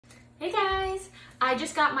Hey guys! I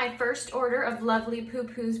just got my first order of Lovely Poo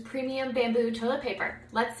Poo's premium bamboo toilet paper.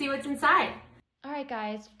 Let's see what's inside. All right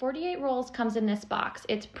guys, 48 rolls comes in this box.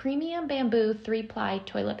 It's premium bamboo 3-ply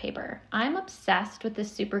toilet paper. I'm obsessed with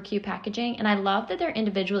this super cute packaging and I love that they're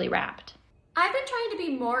individually wrapped. I've been trying to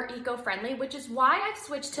be more eco-friendly, which is why I've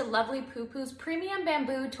switched to Lovely Poo Poo's premium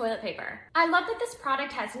bamboo toilet paper. I love that this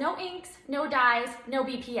product has no inks, no dyes, no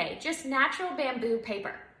BPA, just natural bamboo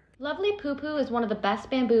paper. Lovely Poo Poo is one of the best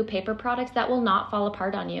bamboo paper products that will not fall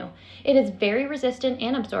apart on you. It is very resistant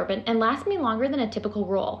and absorbent and lasts me longer than a typical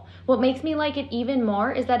roll. What makes me like it even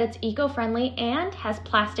more is that it's eco-friendly and has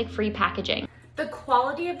plastic-free packaging. The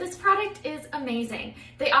quality of this product is amazing.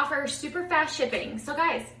 They offer super fast shipping, so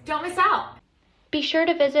guys, don't miss out. Be sure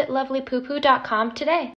to visit lovelypoopoo.com today.